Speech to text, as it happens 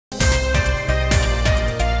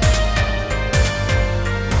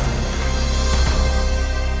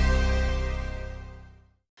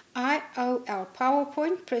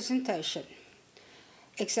PowerPoint presentation.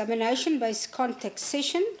 Examination-based context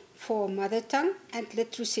session for Mother Tongue and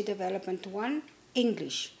Literacy Development 1,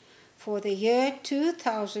 English, for the year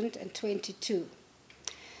 2022.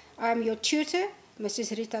 I'm your tutor,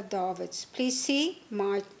 Mrs. Rita Davids. Please see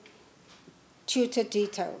my tutor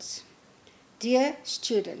details. Dear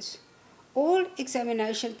students, all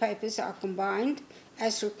examination papers are combined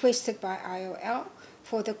as requested by IOL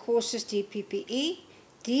for the courses DPPE,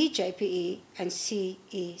 DJPE and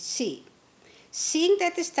CEC. Seeing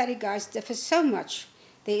that the study guides differ so much,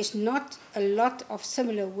 there is not a lot of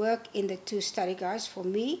similar work in the two study guides for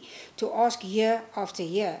me to ask year after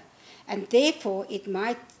year, and therefore it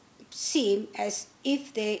might seem as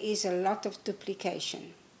if there is a lot of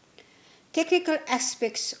duplication. Technical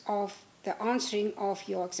aspects of the answering of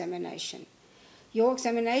your examination. Your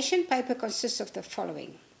examination paper consists of the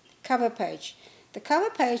following. Cover page. The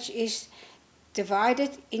cover page is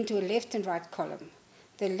divided into a left and right column.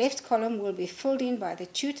 The left column will be filled in by the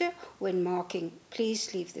tutor when marking.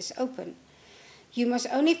 Please leave this open. You must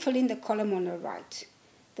only fill in the column on the right.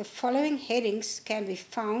 The following headings can be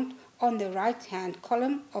found on the right-hand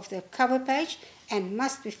column of the cover page and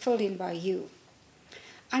must be filled in by you.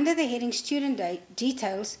 Under the heading Student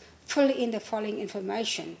Details, fill in the following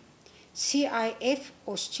information: CIF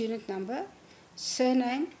or student number,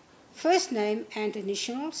 surname, first name and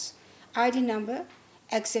initials, ID number,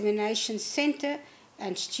 examination center,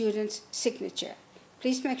 and student's signature.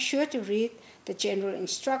 Please make sure to read the general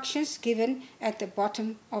instructions given at the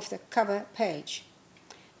bottom of the cover page.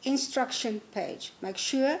 Instruction page. Make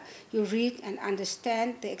sure you read and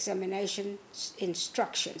understand the examination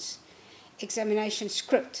instructions. Examination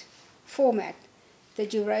script. Format. The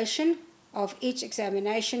duration of each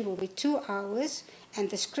examination will be 2 hours and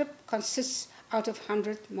the script consists out of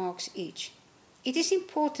 100 marks each. It is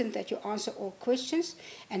important that you answer all questions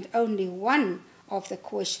and only one of the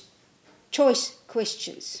choice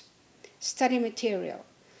questions. Study material.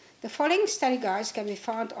 The following study guides can be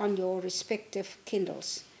found on your respective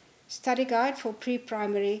Kindles. Study Guide for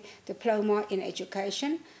Pre-Primary Diploma in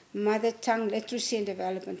Education, Mother Tongue Literacy and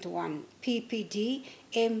Development 1, PPD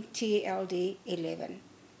MTLD 11.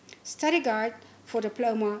 Study Guide for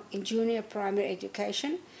Diploma in Junior Primary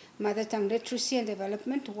Education, Mother Tongue Literacy and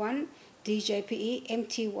Development 1, DJPE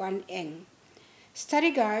MT1ENG.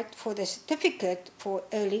 Study Guide for the Certificate for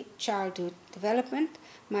Early Childhood Development,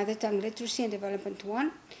 Mother Tongue Literacy and Development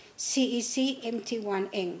 1, CEC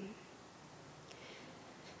MT1ENG.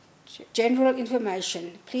 General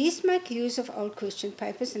information. Please make use of old question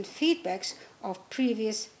papers and feedbacks of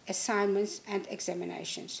previous assignments and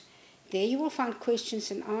examinations. There you will find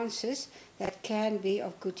questions and answers that can be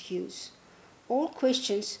of good use. All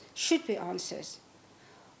questions should be answered.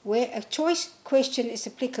 Where a choice question is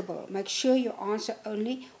applicable, make sure you answer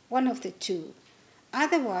only one of the two.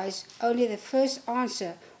 Otherwise, only the first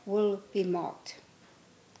answer will be marked.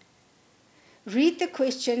 Read the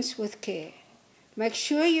questions with care. Make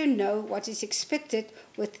sure you know what is expected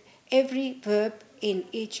with every verb in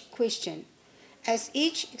each question. As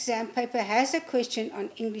each exam paper has a question on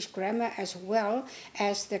English grammar as well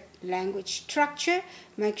as the language structure,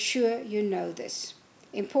 make sure you know this.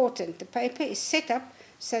 Important, the paper is set up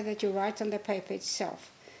so that you write on the paper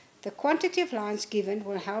itself. The quantity of lines given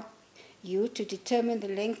will help you to determine the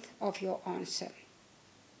length of your answer.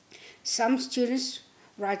 Some students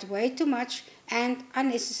write way too much and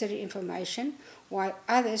unnecessary information, while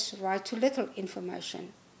others write too little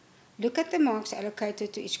information. Look at the marks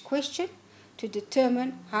allocated to each question to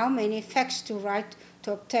determine how many facts to write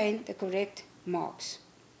to obtain the correct marks.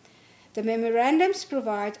 The memorandums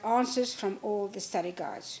provide answers from all the study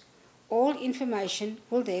guides. All information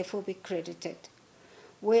will therefore be credited.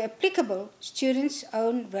 Where applicable, students'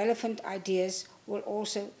 own relevant ideas will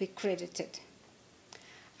also be credited.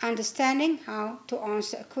 Understanding how to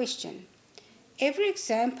answer a question. Every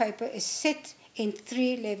exam paper is set in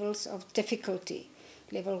 3 levels of difficulty: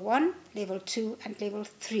 level 1, level 2, and level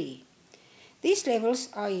 3. These levels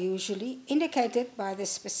are usually indicated by the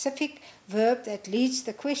specific verb that leads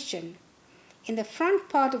the question. In the front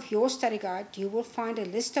part of your study guide, you will find a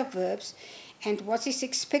list of verbs and what is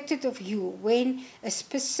expected of you when a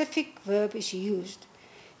specific verb is used.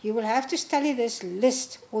 You will have to study this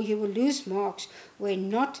list or you will lose marks when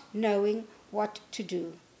not knowing what to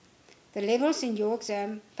do. The levels in your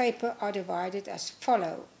exam paper are divided as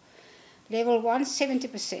follow. Level 1,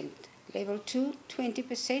 70%. Level 2,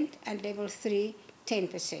 20%. And level 3,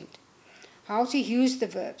 10%. How to use the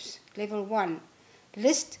verbs. Level 1.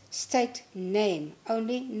 List, state, name.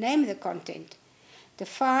 Only name the content.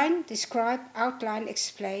 Define, describe, outline,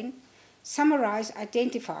 explain. Summarize,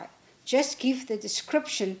 identify. Just give the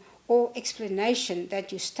description or explanation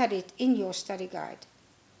that you studied in your study guide.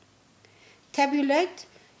 Tabulate,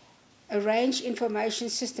 arrange information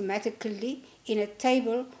systematically in a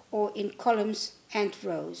table or in columns and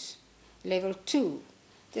rows. Level 2.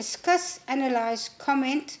 Discuss, analyze,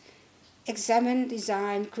 comment, examine,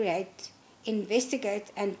 design, create, investigate,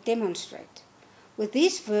 and demonstrate. With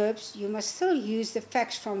these verbs, you must still use the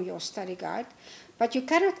facts from your study guide, but you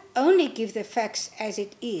cannot only give the facts as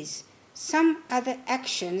it is. Some other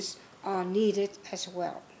actions are needed as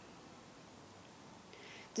well.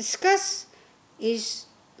 Discuss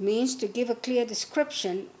means to give a clear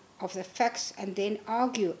description of the facts and then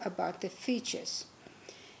argue about the features.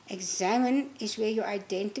 Examine is where you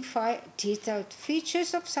identify detailed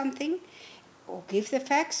features of something or give the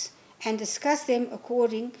facts and discuss them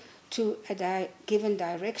according to a given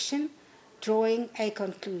direction, drawing a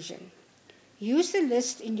conclusion. Use the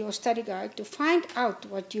list in your study guide to find out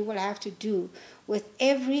what you will have to do with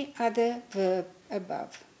every other verb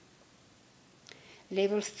above.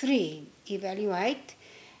 Level 3, evaluate,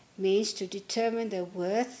 means to determine the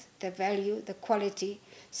worth, the value, the quality,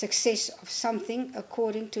 success of something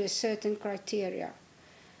according to a certain criteria.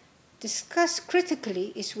 Discuss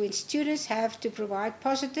critically is when students have to provide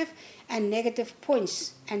positive and negative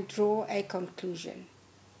points and draw a conclusion.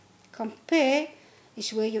 Compare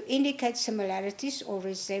is where you indicate similarities or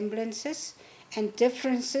resemblances and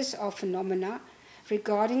differences of phenomena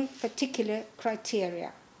regarding particular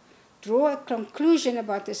criteria. Draw a conclusion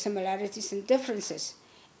about the similarities and differences,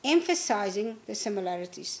 emphasizing the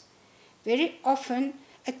similarities. Very often,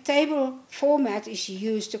 a table format is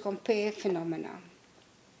used to compare phenomena.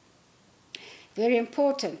 Very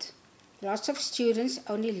important, lots of students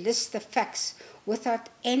only list the facts without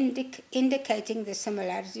indicating the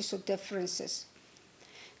similarities or differences.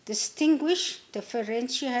 Distinguish,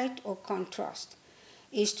 differentiate, or contrast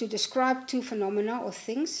is to describe two phenomena or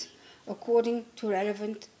things according to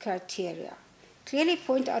relevant criteria. Clearly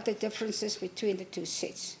point out the differences between the two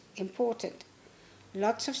sets. Important.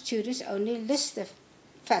 Lots of students only list the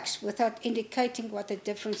facts without indicating what the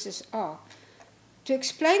differences are. To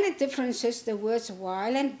explain the differences, the words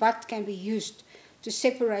while and but can be used to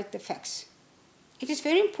separate the facts. It is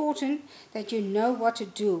very important that you know what to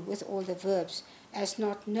do with all the verbs, as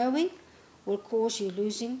not knowing will cause you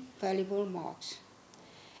losing valuable marks.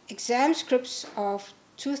 Exam scripts of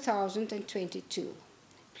 2022.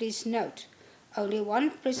 Please note, only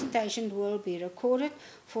one presentation will be recorded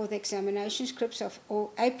for the examination scripts of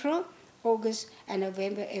April, August, and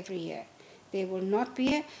November every year. There will not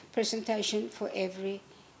be a presentation for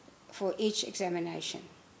each examination.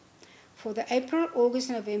 For the April, August,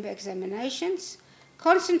 and November examinations,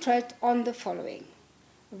 concentrate on the following.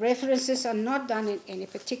 References are not done in any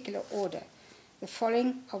particular order. The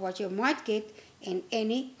following are what you might get in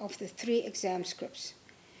any of the 3 exam scripts.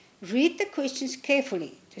 Read the questions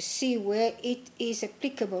carefully to see where it is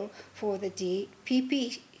applicable for the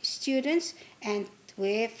DPP students and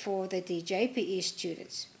where for the DJPE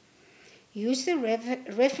students. Use the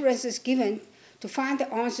references given to find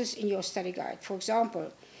the answers in your study guide. For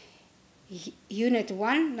example, Unit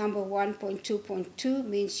 1, number 1.2.2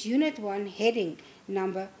 means Unit 1, heading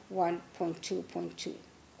number 1.2.2.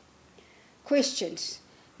 Questions.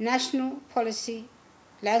 National policy,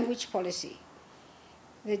 language policy.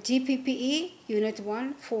 The DPPE, Unit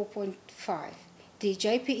 1, 4.5.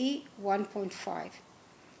 DJPE, 1.5.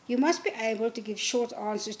 You must be able to give short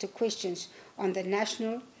answers to questions on the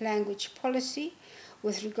national language policy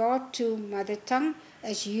with regard to mother tongue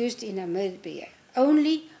as used in Namibia,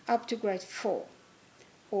 only up to grade 4.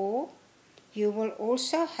 Or you will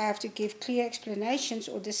also have to give clear explanations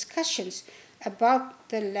or discussions about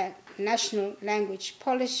the national language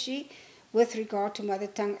policy with regard to mother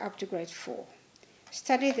tongue up to grade 4.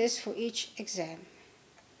 Study this for each exam.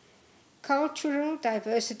 Cultural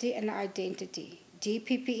diversity and identity.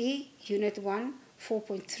 DPPE, Unit 1,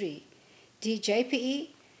 4.3. DJPE,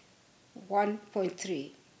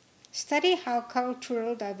 1.3. Study how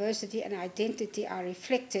cultural diversity and identity are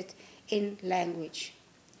reflected in language.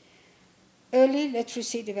 Early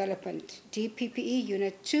literacy development. DPPE,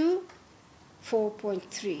 Unit 2,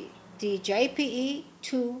 4.3. DJPE,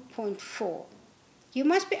 2.4. You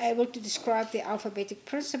must be able to describe the alphabetic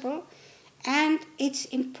principle and its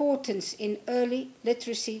importance in early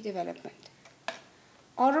literacy development.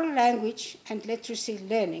 Oral language and literacy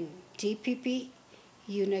learning, DPP,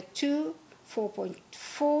 Unit 2,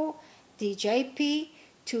 4.4, DJP,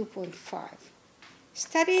 2.5.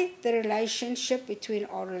 Study the relationship between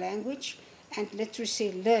oral language and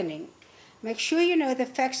literacy learning. Make sure you know the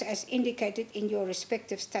facts as indicated in your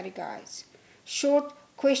respective study guides. Short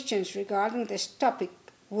questions regarding this topic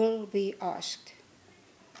will be asked.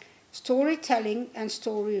 Storytelling and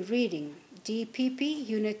Story Reading, DPP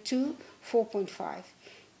Unit 2, 4.5,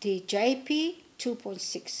 DJP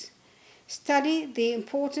 2.6. Study the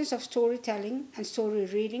importance of storytelling and story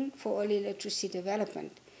reading for early literacy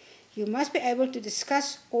development. You must be able to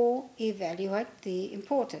discuss or evaluate the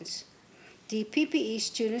importance. The PPE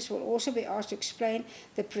students will also be asked to explain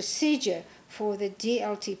the procedure for the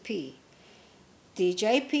DLTP. The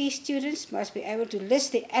JP students must be able to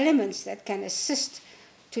list the elements that can assist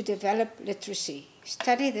to develop literacy.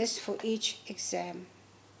 Study this for each exam.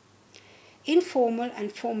 Informal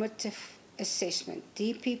and Formative Assessment,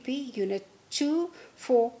 DPP Unit 2,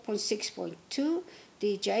 4.6.2,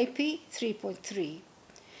 DJP 3.3.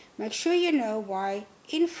 Make sure you know why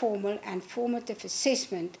informal and formative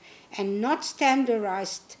assessment and not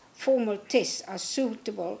standardized formal tests are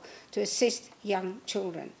suitable to assess young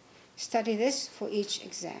children. Study this for each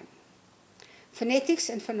exam. Phonetics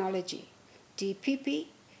and Phonology, DPP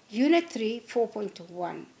Unit 3,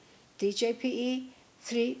 4.1, DJPE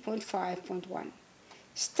 3.5.1.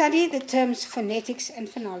 Study the terms phonetics and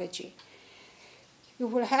phonology. You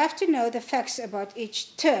will have to know the facts about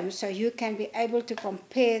each term so you can be able to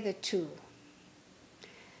compare the two.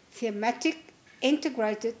 Thematic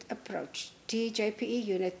Integrated Approach, DJPE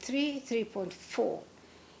Unit 3, 3.4.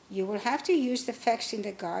 You will have to use the facts in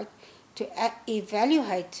the guide to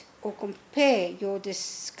evaluate or compare your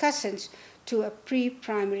discussants to a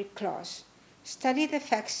pre-primary class. Study the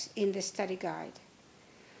facts in the study guide.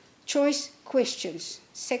 Choice questions,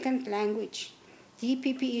 second language,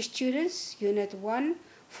 DPPE students, Unit 1,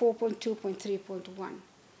 4.2.3.1.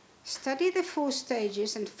 Study the 4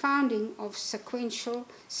 stages and founding of sequential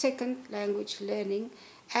second language learning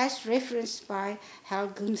as referenced by Hal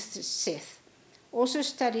Gunther Seth. Also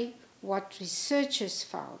study what researchers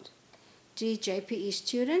found. DJPE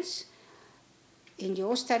students, in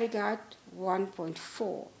your study guide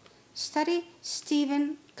 1.4. Study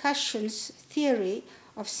Stephen Cussion's theory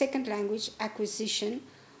of second language acquisition,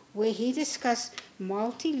 where he discussed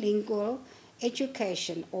multilingual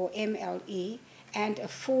education, or MLE, and a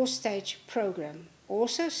 4-stage program.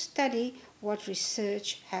 Also study what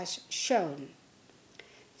research has shown.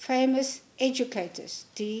 Famous educators,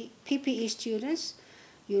 DPPE students,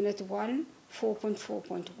 Unit 1,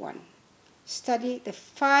 4.4.1. Study the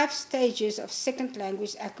 5 stages of second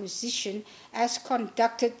language acquisition as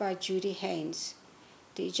conducted by Judy Haynes.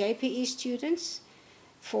 The JPE students,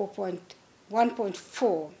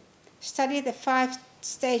 1.4. Study the 5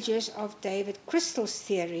 stages of David Crystal's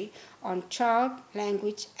theory on child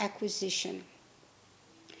language acquisition.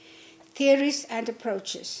 Theories and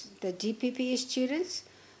approaches. The DPPE students,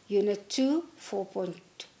 Unit 2,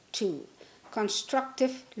 4.2.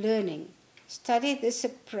 Constructive learning. Study this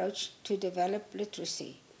approach to develop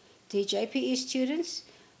literacy. DJPE students,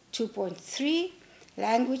 2.3,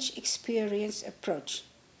 language experience approach.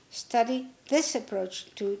 Study this approach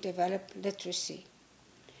to develop literacy.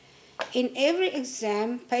 In every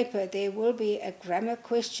exam paper, there will be a grammar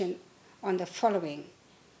question on the following: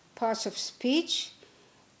 parts of speech,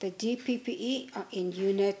 the DPPE in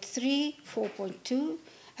Unit 3, 4.2,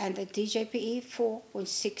 and the DJPE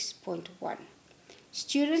 4.6.1.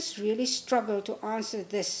 Students really struggle to answer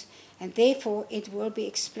this, and therefore it will be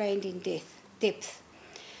explained in depth.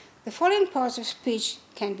 The following parts of speech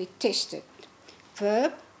can be tested: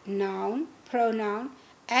 verb, noun, pronoun,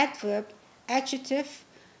 adverb, adjective,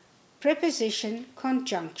 preposition,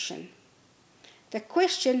 conjunction. The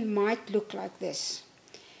question might look like this.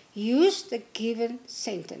 Use the given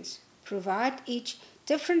sentence. Provide each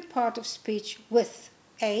different part of speech with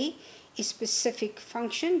A, a specific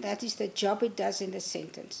function, that is the job it does in the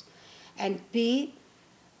sentence, and B,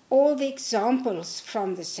 all the examples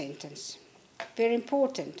from the sentence. Very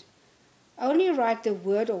important. Only write the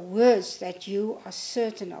word or words that you are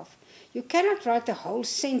certain of. You cannot write the whole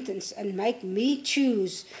sentence and make me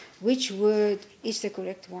choose which word is the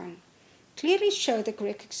correct one. Clearly show the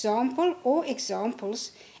correct example or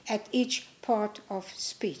examples at each part of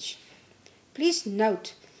speech. Please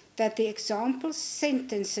note that the example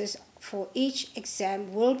sentences for each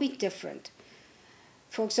exam will be different.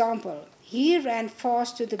 For example, he ran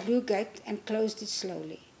fast to the blue gate and closed it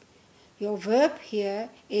slowly. Your verb here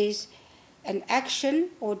is an action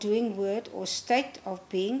or doing word or state of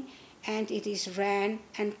being, and it is ran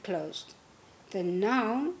and closed. The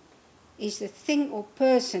noun is the thing or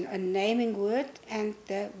person, a naming word, and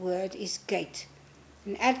the word is gate.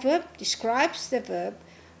 An adverb describes the verb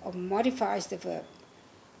or modifies the verb,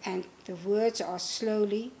 and the words are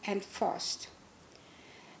slowly and fast.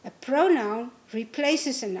 A pronoun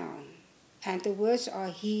replaces a noun, and the words are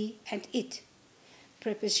he and it.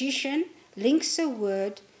 Preposition links a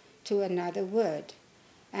word to another word.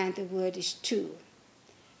 and the word is to.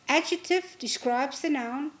 Adjective describes the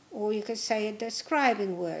noun, or you can say a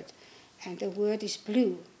describing word, and the word is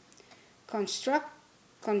blue.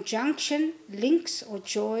 Conjunction links or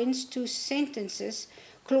joins two sentences,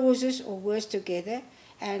 clauses or words together,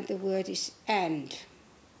 and the word is and.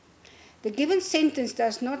 The given sentence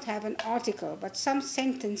does not have an article, but some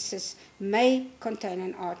sentences may contain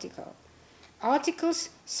an article. Articles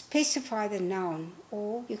specify the noun,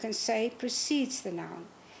 or you can say precedes the noun.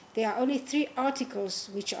 There are only 3 articles,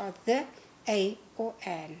 which are the, a, or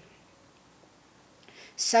an.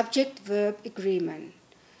 Subject-verb agreement.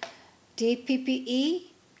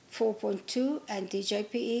 DPPE 4.2 and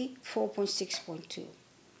DJPE 4.6.2.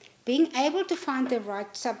 Being able to find the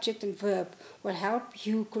right subject and verb will help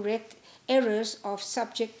you correct errors of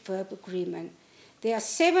subject-verb agreement. There are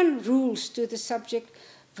 7 rules to the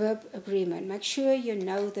subject-verb agreement. Make sure you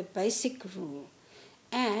know the basic rule.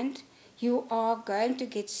 And you are going to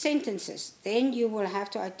get sentences. Then you will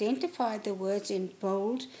have to identify the words in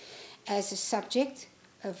bold as a subject,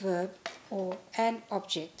 a verb, or an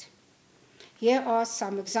object. Here are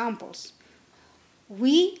some examples.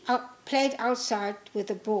 We played outside with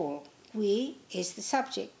the ball. We is the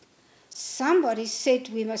subject. Somebody said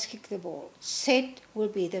we must kick the ball. Said will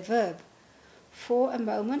be the verb. For a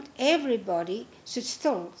moment, everybody stood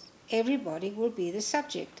still. Everybody will be the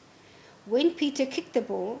subject. When Peter kicked the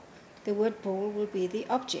ball, the word ball will be the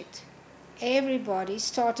object. Everybody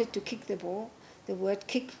started to kick the ball. The word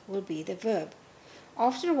kick will be the verb.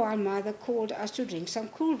 After a while, Mother called us to drink some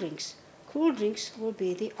cool drinks. Cool drinks will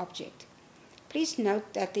be the object. Please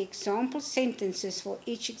note that the example sentences for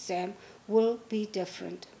each exam will be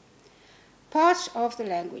different. Parts of the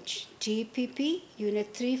language. GPP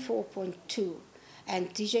Unit 3 4.2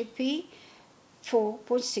 and DJP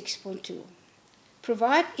 4.6.2.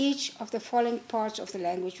 Provide each of the following parts of the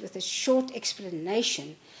language with a short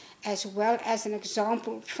explanation as well as an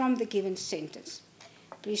example from the given sentence.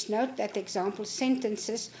 Please note that the example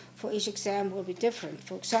sentences for each exam will be different.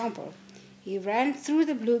 For example, he ran through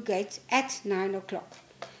the blue gate at 9 o'clock.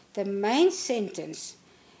 The main sentence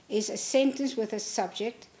is a sentence with a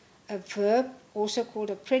subject, a verb, also called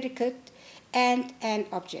a predicate, and an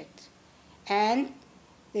object. And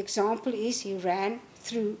the example is he ran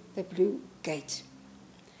through the blue gate.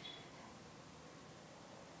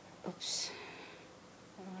 Oops.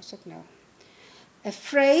 What was it now? A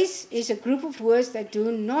phrase is a group of words that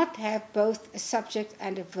do not have both a subject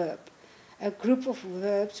and a verb. A group of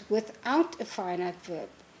verbs without a finite verb.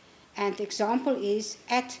 And the example is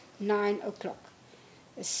at 9 o'clock.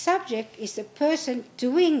 The subject is the person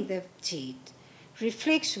doing the deed.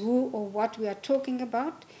 Reflects who or what we are talking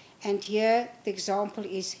about. And here the example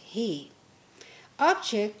is he.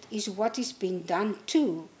 Object is what is being done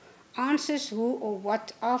to. Answers who or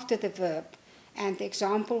what after the verb. And the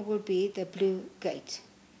example will be the blue gate.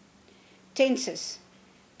 Tenses.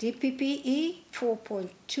 DPPE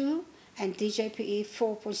 4.2 and DJPE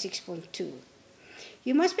 4.6.2.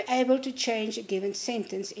 You must be able to change a given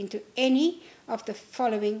sentence into any of the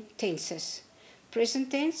following tenses.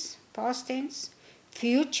 Present tense, past tense,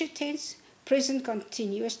 future tense, present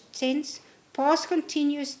continuous tense, past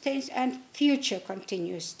continuous tense, and future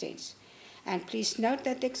continuous tense. And please note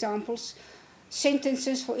that the examples,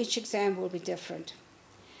 sentences for each exam will be different.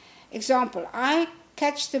 Example, I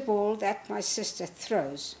catch the ball that my sister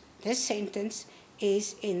throws. This sentence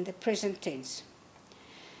is in the present tense.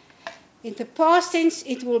 In the past tense,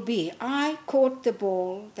 it will be, I caught the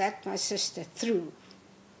ball that my sister threw.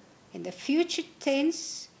 In the future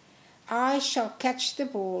tense, I shall catch the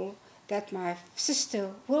ball that my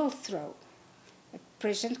sister will throw. The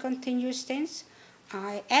present continuous tense,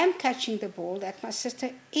 I am catching the ball that my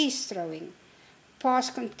sister is throwing.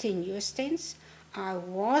 Past continuous tense, I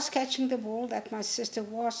was catching the ball that my sister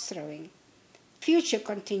was throwing. Future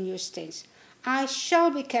continuous tense, I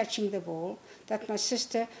shall be catching the ball that my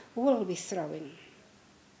sister will be throwing.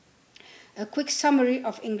 A quick summary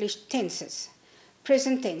of English tenses.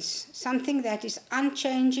 Present tense, something that is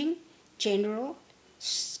unchanging, general,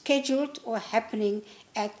 scheduled or happening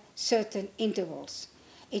at certain intervals.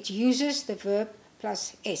 It uses the verb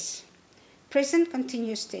plus S. Present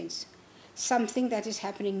continuous tense, something that is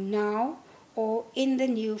happening now or in the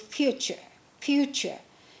near future. Future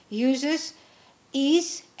uses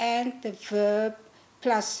is and the verb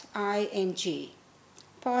plus ing.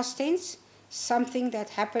 Past tense, something that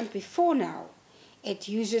happened before now. It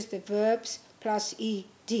uses the verbs plus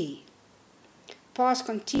ed. Past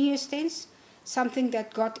continuous tense, something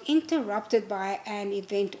that got interrupted by an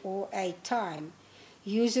event or a time.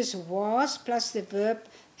 Uses was plus the verb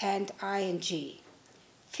and ing.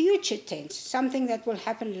 Future tense, something that will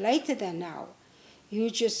happen later than now.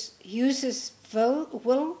 uses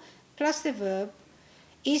will plus the verb,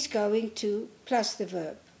 is going to plus the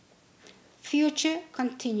verb. Future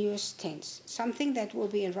continuous tense, something that will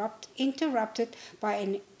be interrupted by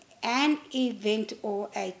an event or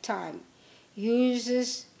a time.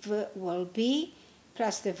 Uses will be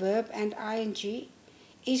plus the verb and ing,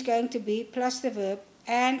 is going to be plus the verb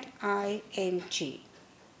and ing.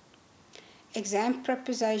 Exam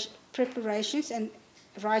preparations and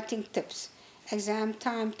writing tips. Exam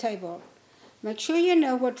timetable. Make sure you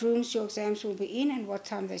know what rooms your exams will be in and what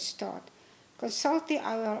time they start. Consult the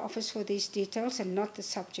IOL office for these details and not the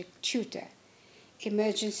subject tutor.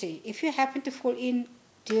 Emergency. If you happen to fall in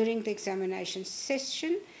during the examination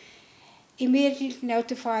session, immediately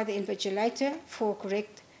notify the invigilator for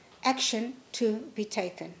correct action to be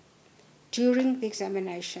taken. During the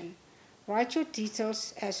examination, write your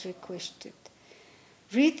details as requested.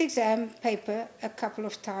 Read the exam paper a couple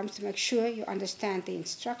of times to make sure you understand the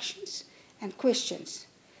instructions and questions.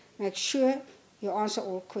 Make sure you answer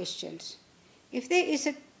all questions. If there is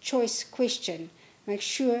a choice question, make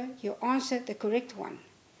sure you answer the correct one.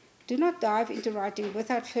 Do not dive into writing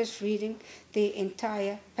without first reading the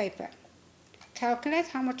entire paper. Calculate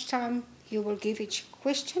how much time you will give each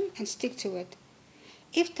question and stick to it.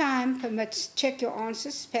 If time permits, check your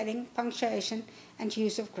answers, spelling, punctuation, and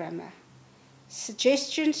use of grammar.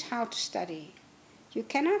 Suggestions how to study. You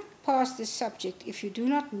cannot pass this subject if you do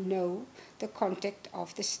not know the content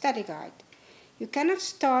of the study guide. You cannot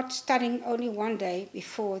start studying only one day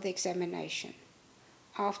before the examination.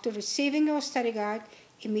 After receiving your study guide,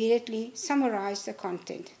 immediately summarize the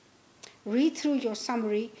content. Read through your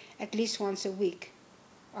summary at least once a week.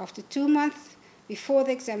 After 2 months before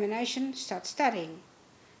the examination, start studying.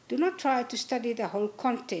 Do not try to study the whole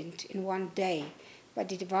content in one day, but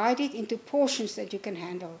divide it into portions that you can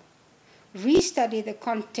handle. Restudy the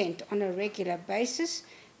content on a regular basis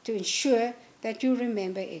to ensure that you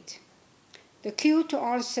remember it. The cue to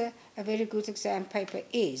answer a very good exam paper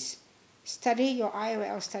is study your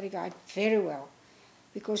IOL study guide very well,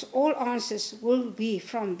 because all answers will be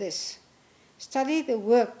from this. Study the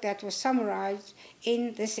work that was summarized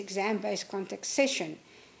in this exam-based context session.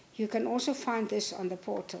 You can also find this on the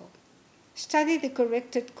portal. Study the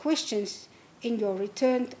corrected questions in your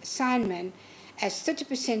returned assignment, as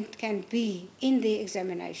 30% can be in the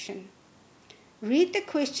examination. Read the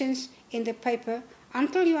questions in the paper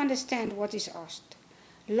until you understand what is asked.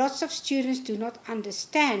 Lots of students do not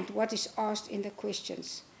understand what is asked in the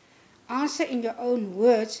questions. Answer in your own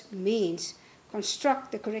words means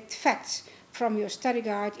construct the correct facts from your study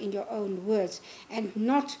guide in your own words, and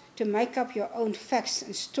not to make up your own facts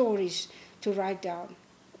and stories to write down.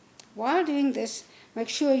 While doing this, make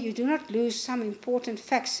sure you do not lose some important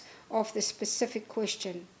facts of the specific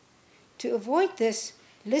question. To avoid this,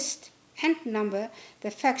 list and number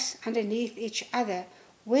the facts underneath each other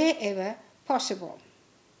wherever possible.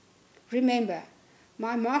 Remember,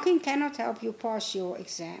 my marking cannot help you pass your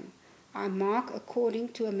exam. I mark according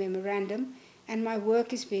to a memorandum, and my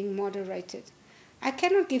work is being moderated. I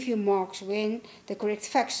cannot give you marks when the correct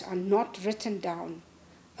facts are not written down.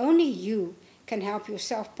 Only you can help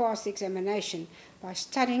yourself pass the examination by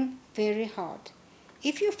studying very hard.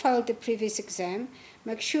 If you failed the previous exam,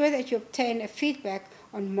 make sure that you obtain a feedback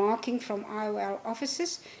on marking from IOL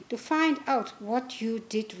officers to find out what you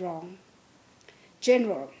did wrong.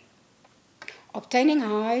 General. Obtaining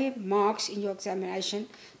high marks in your examination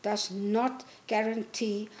does not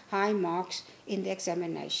guarantee high marks in the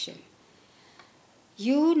examination.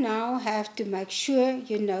 You now have to make sure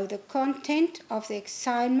you know the content of the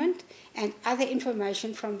assignment and other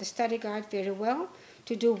information from the study guide very well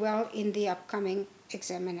to do well in the upcoming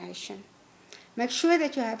examination. Make sure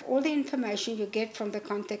that you have all the information you get from the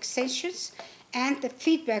context sessions and the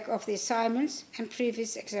feedback of the assignments and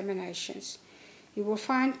previous examinations. You will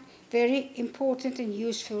find very important and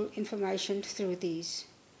useful information through these.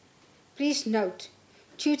 Please note,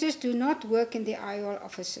 tutors do not work in the IOL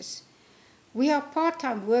offices. We are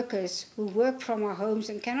part-time workers who work from our homes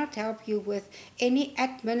and cannot help you with any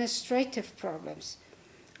administrative problems.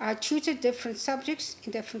 I tutor different subjects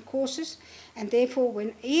in different courses, and therefore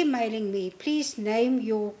when emailing me, please name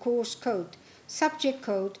your course code, subject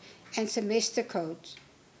code, and semester code.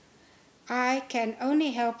 I can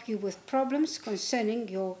only help you with problems concerning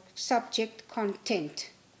your subject content.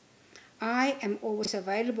 I am always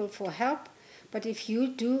available for help, but if you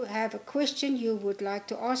do have a question you would like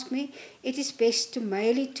to ask me, it is best to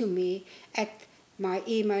mail it to me at my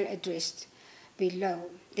email address below.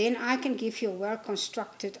 Then I can give you a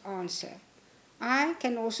well-constructed answer. I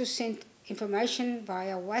can also send information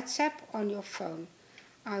via WhatsApp on your phone.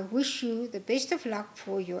 I wish you the best of luck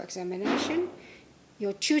for your examination.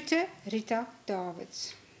 Your tutor, Rita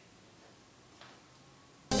Davids.